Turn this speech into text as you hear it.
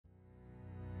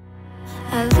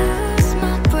I lose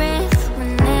my breath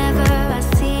whenever I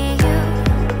see you.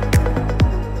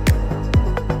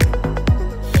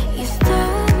 You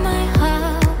stole my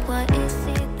heart, what is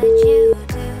it that you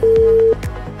do?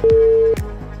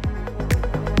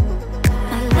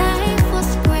 My life was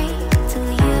great till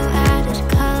you added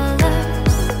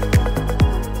colors.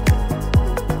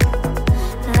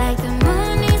 Like the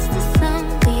moon is the sun,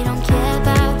 we don't care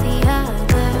about the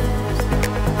others.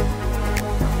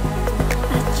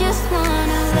 I just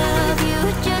wanna love you,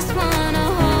 just wanna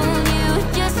hold you,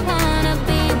 just wanna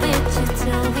be with you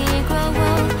till we grow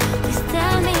old. Please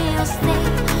tell me you'll stay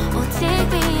or take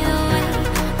me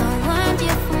away. I want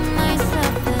you for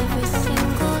myself every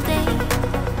single day.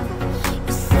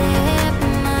 You set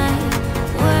my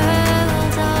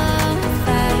world on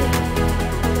fire.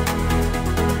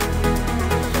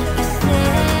 You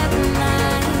set my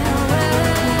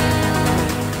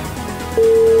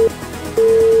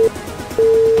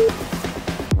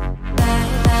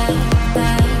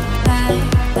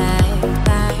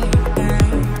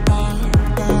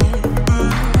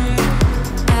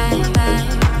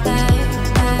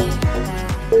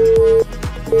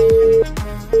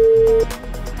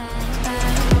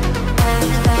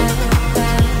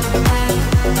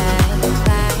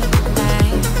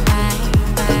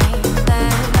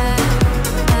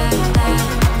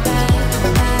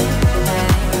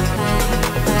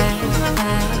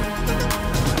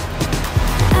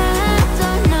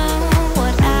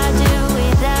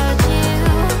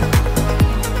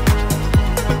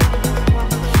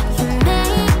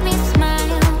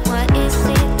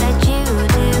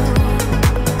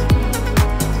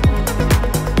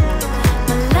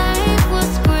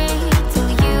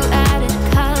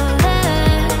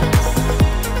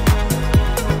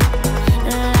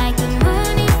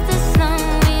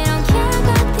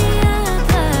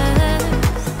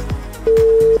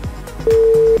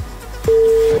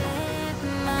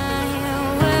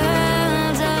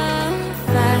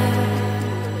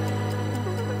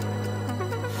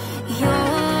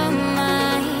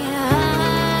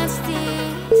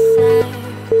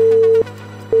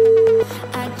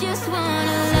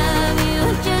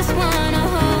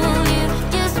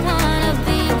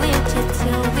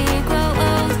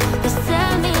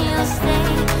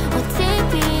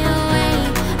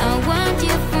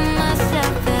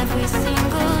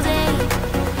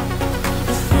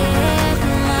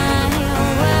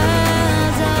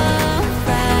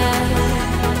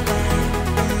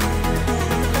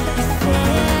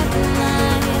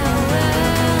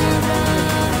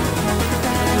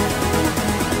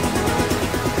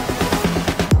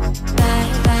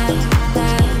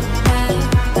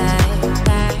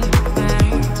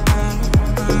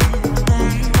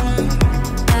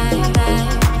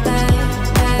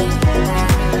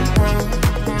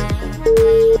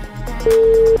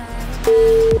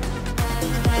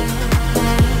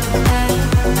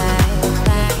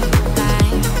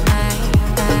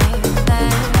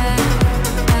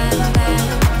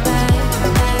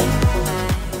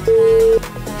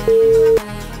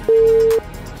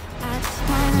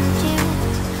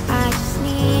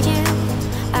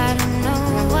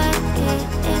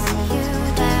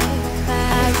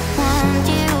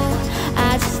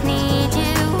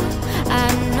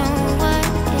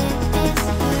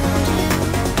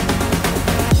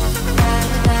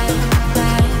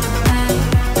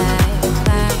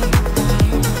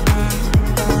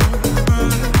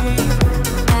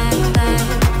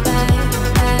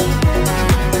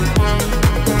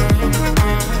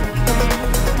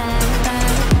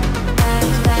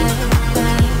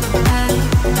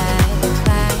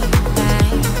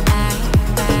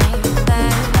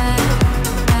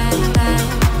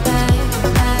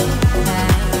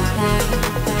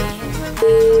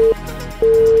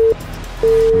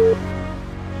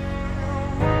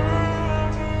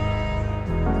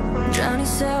Drown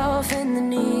yourself in the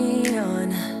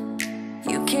neon.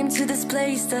 You came to this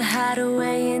place to hide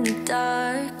away in the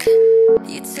dark.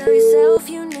 You tell yourself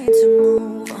you need to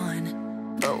move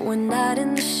on, but one night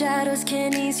in the shadows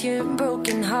can't ease your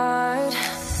broken heart.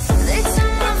 They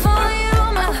turn the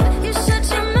volume up, you shut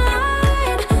your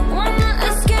mind. Wanna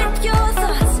escape your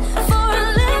thoughts for a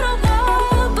little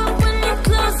while, but when you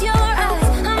close your eyes,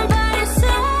 I'm by your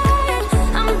side,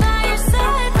 I'm by your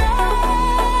side,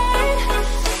 right?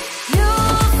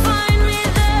 You'll find me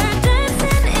there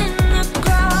dancing in the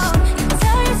crowd. You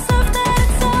tell yourself that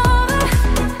it's over,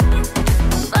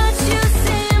 but you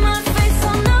see my face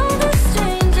on all the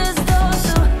strangers' doors.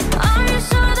 So are you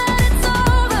sure that it's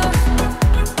over?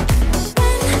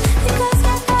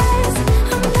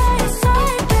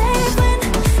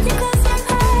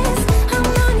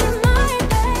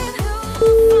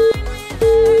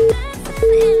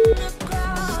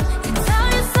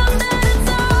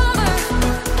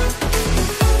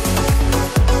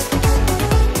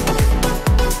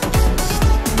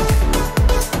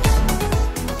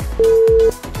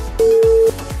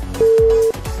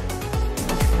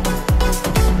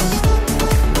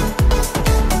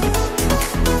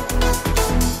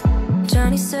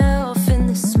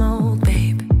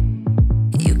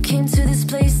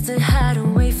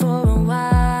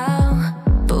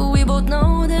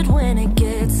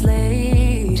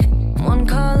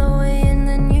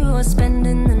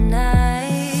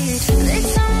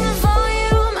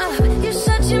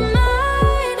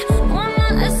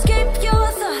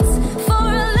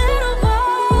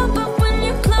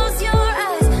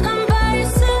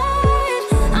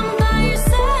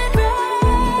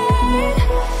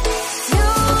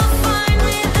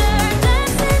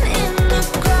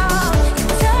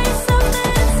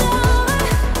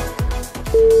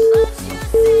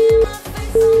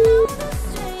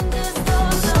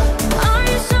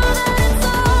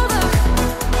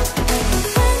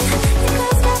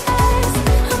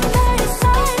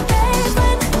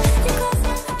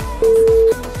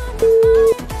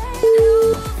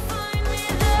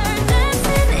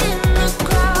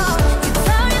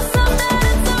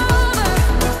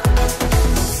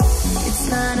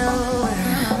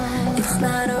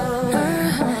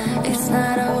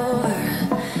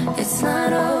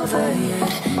 over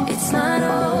yet. It's not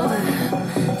over.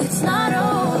 It's not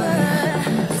over.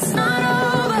 It's not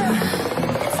over.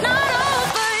 It's not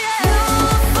over yet.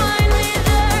 You'll find me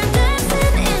there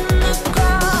dancing in the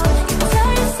crowd. You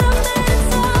tell yourself that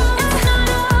it's over. It's not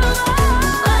over.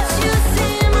 But you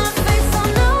see my face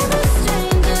on all the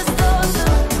strangers' doors. So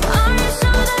are you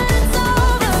sure that it's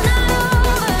over? It's not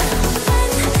over. When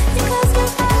you close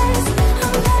your eyes,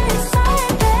 I'm very sorry,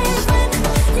 babe. When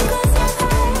you close your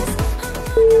eyes, I'm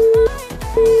on your mind,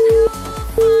 babe. You'll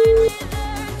find me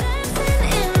there dancing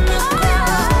in the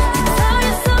crowd. You tell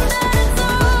yourself that it's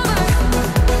over.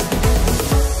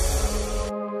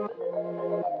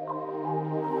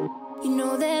 You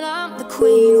know that I'm the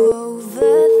queen of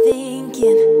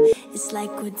overthinking. It's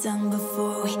like we're done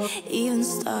before we even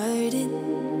started.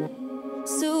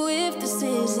 So if this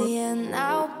is the end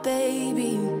now,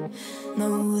 baby,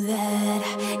 know that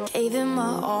I gave it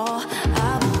my all.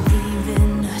 I believe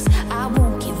in us. I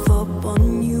won't give up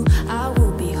on you. I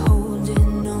will be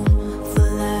holding on for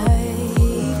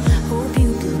life. Hope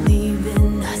you believe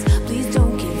in us. Please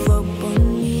don't give up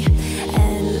on me.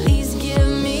 At least give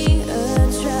me a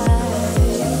try.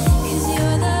 'Cause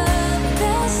you're the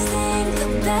best thing, the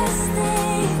best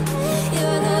thing.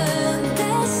 You're the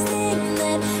best thing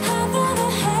that I've ever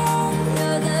had.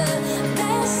 You're the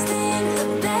best thing, the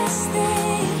best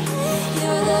thing.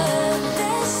 You're the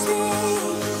best thing.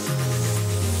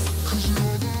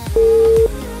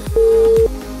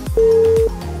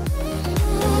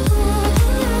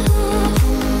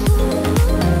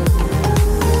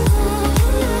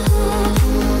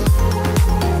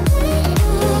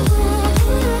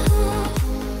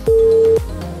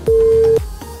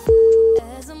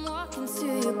 As I'm walking to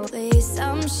your place,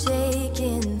 I'm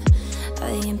shaking.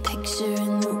 I am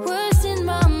picturing the words in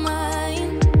my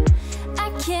mind. I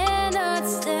cannot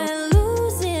stand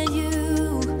losing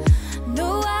you. No,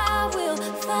 I will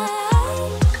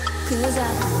fight. 'Cause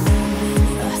I believe in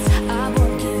us. I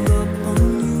won't give up on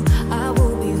you. I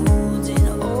will be holding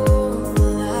on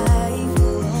for life.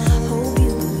 Hope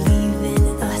you believe in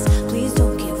us. Please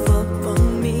don't give up on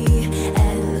me.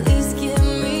 At least give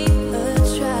me a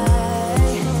try.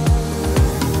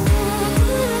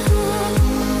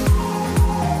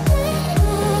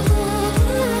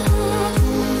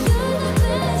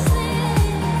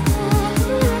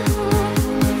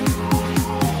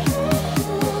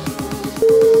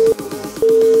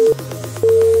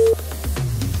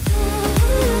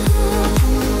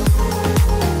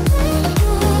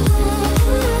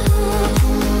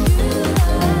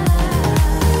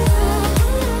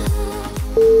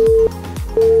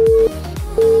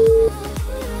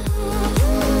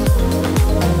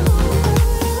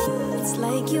 It's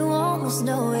like you almost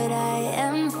know what I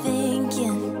am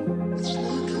thinking.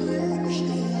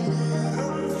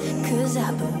 'Cause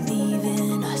I believe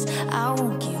in us. I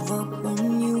won't give up on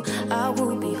you. I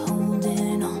will be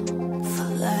holding on for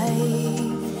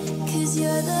life. 'Cause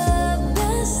you're the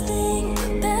best thing, the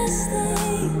best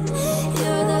thing.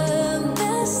 You're the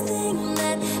best thing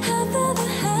that I've ever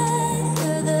had.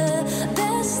 You're the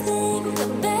best thing, the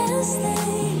best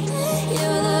thing.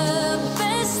 You're the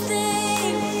best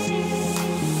thing.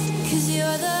 'Cause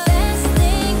you're the best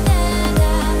thing that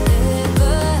I've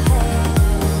ever had.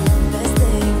 Best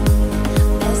thing,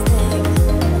 best thing.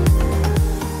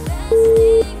 Best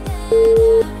thing that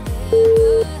I've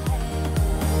ever had.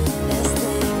 Best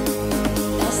thing,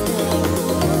 best thing.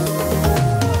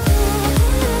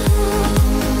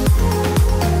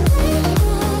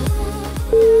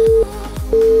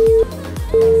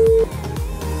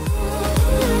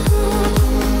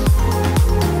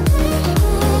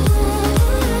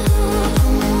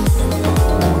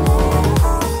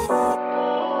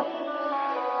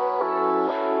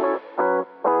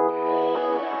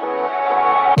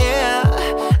 Yeah,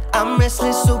 I'm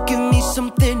restless, so give me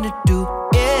something to do.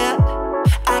 Yeah,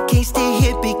 I can't stay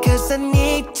here because I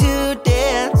need to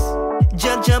dance.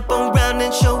 Jump around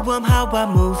and show them how I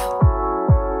move.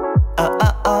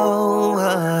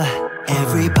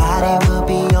 Everybody will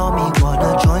be on me.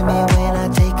 Wanna join me when I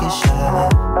take a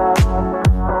shot?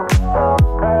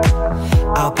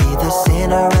 I'll be the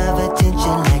center of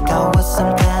attention, like I was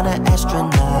some kind of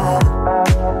astronaut.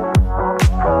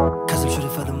 'Cause I'm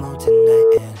shooting for the moon tonight,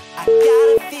 and I got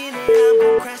a feeling I'm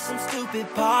gonna crash some stupid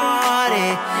party.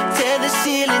 Tear the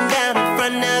ceiling down in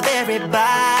front of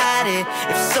everybody.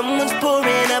 If someone's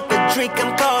pouring up a drink,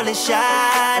 I'm calling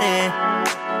shot.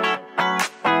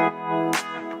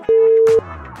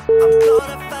 I'm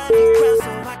gonna find a crowd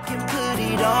so I can put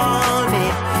it on me.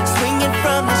 Swinging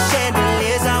from the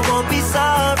chandeliers, I won't be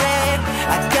sorry.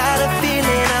 I got a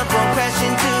feeling I'm gonna crash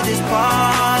into this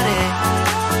party.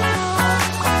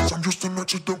 I'm just an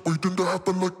accident, waiting to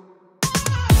happen like.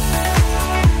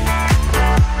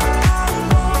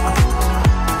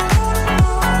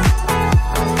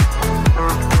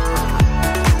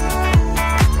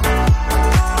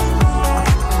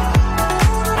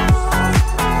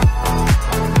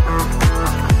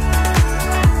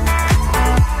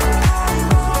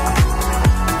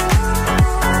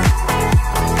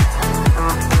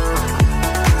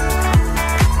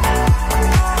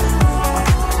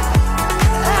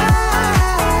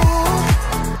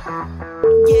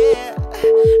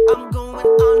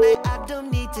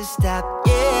 Stop,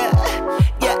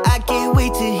 yeah, I can't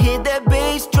wait to hear that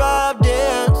bass drop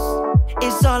dance.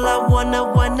 It's all I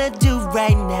wanna do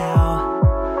right now.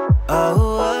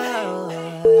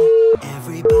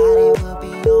 Everybody will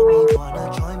be on me,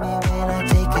 wanna join me when I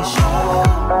take a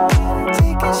shot.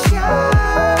 Take a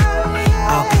shot.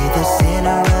 I'll be the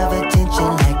center of attention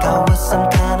like I was some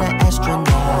kind of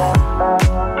astronaut.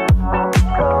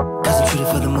 Cause I'm shooting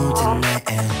for the moon tonight,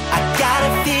 and I got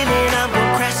a feeling I'm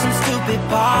gonna crash some stupid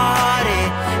party.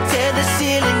 Tear the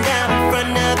ceiling down in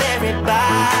front of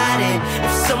everybody.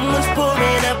 If someone's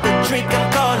pouring up a drink, I'm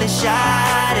calling shot.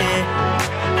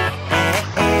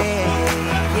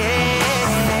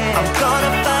 I'm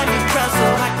gonna find a crowd so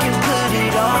I can put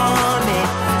it on me.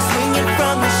 Swinging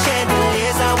from the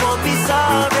chandeliers, I won't be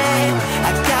sorry.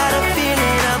 I got a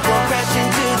feeling I'm gonna crash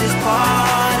into this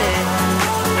party.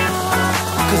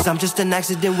 Cause I'm just an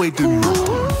accident waiting.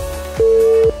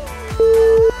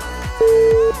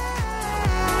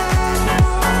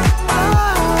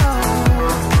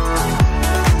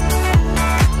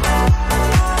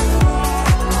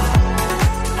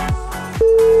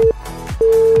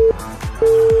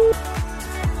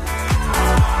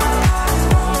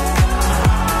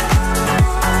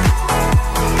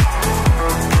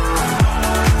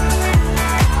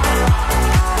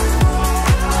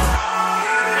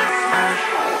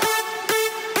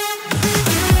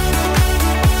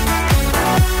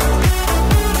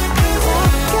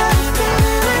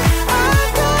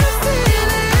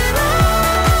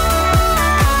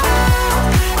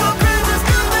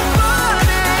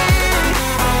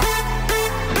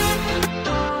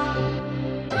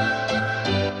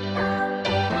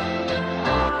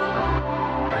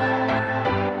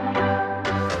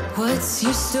 What's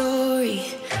your story?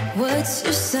 What's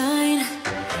your sign?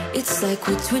 It's like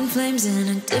we're twin flames in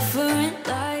a different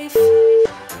life.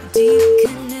 Deep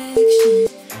connection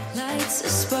lights a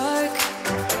spark.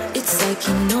 It's like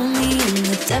you know me in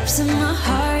the depths of my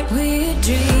heart. We're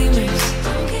dreamers.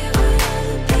 Don't care what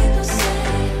other people say.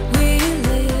 We're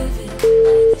living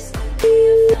like this could be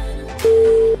our final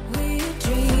day. We're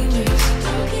dreamers.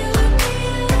 Don't care what the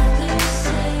others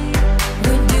say.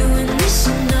 We're doing this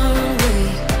in our own way.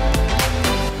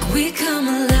 We come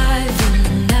alive in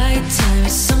the nighttime.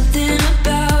 It's something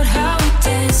about how we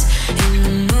dance in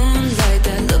the moonlight.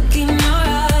 That look in your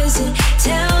eyes, it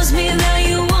tells me that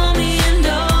you want me and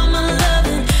all my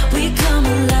loving. We come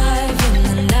alive in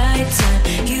the nighttime.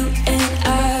 You and I,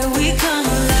 we come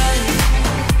alive.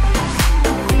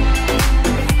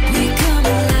 We come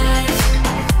alive.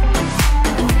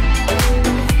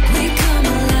 We come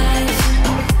alive.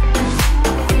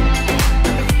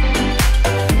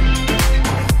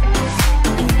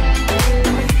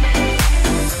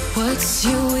 What's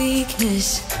your weakness?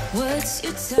 What's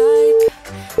your type?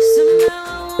 Somehow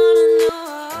I wanna know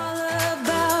all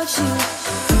about you.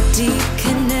 Deep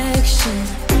connection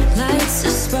lights a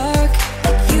spark.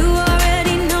 You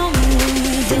already know me when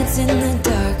we dance in the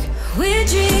dark. We're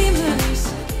dreamers.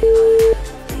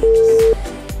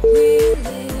 We're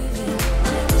living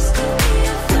like this could be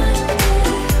our final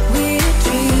day. We're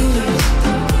dreamers.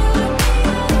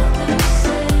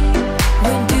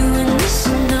 We're doing this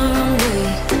in our own way.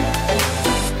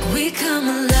 We come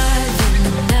alive in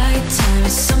the nighttime.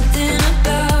 It's something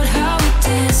about how we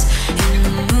dance in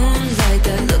the moonlight.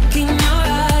 That look in your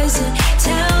eyes, it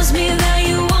tells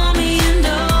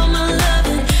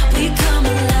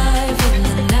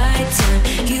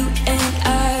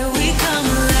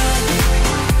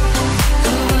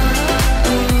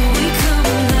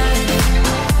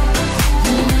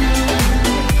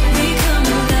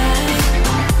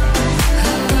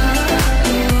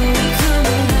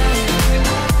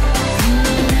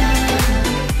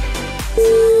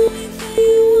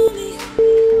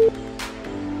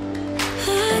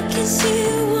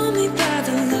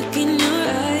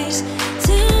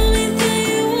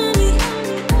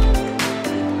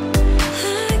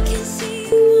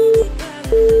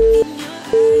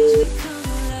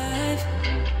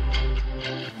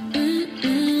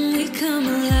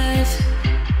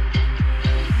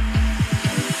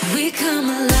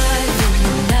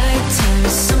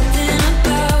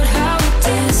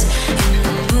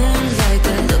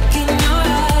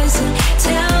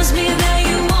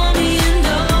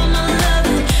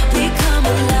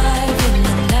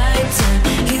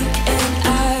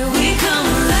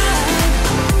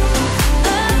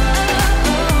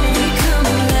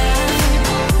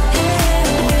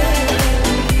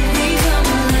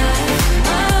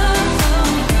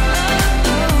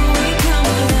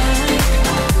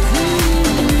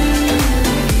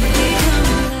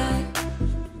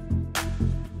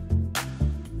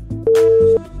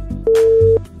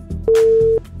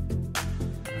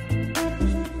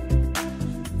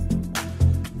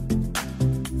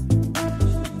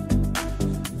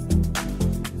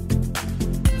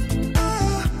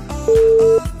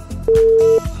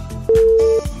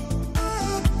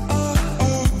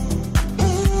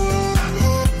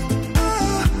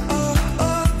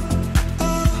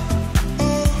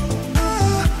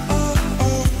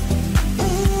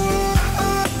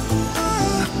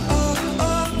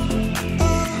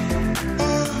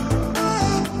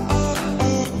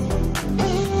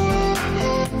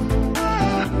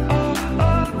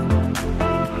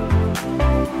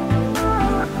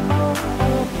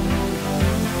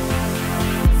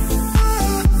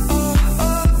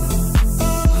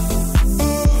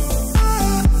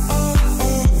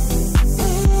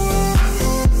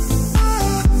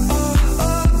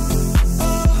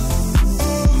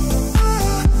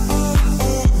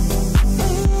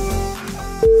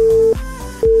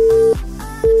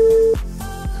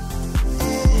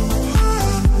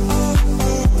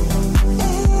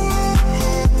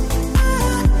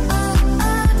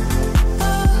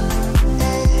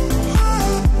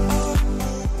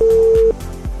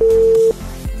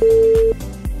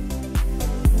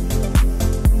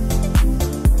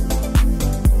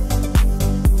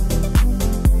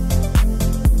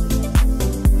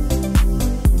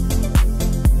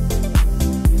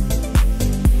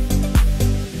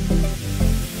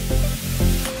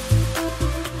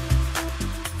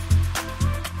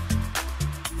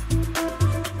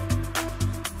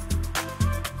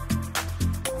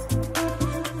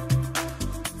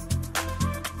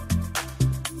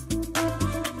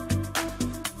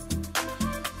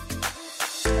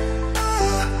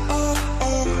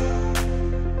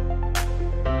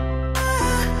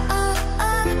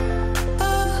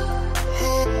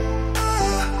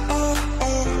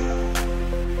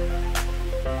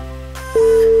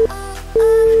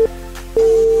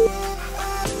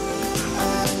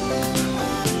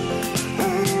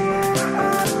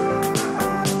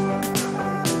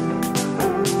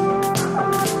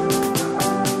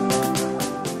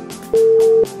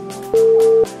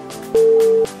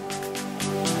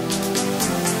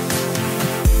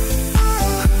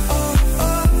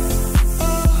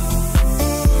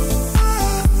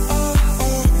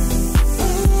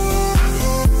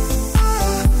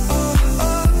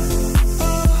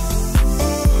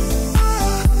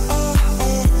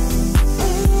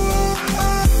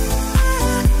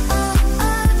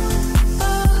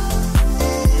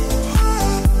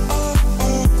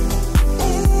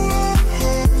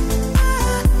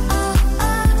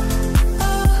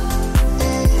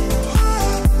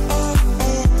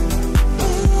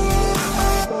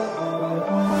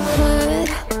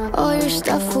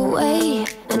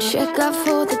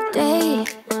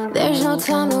no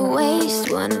time to waste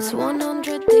when it's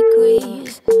 100 degrees.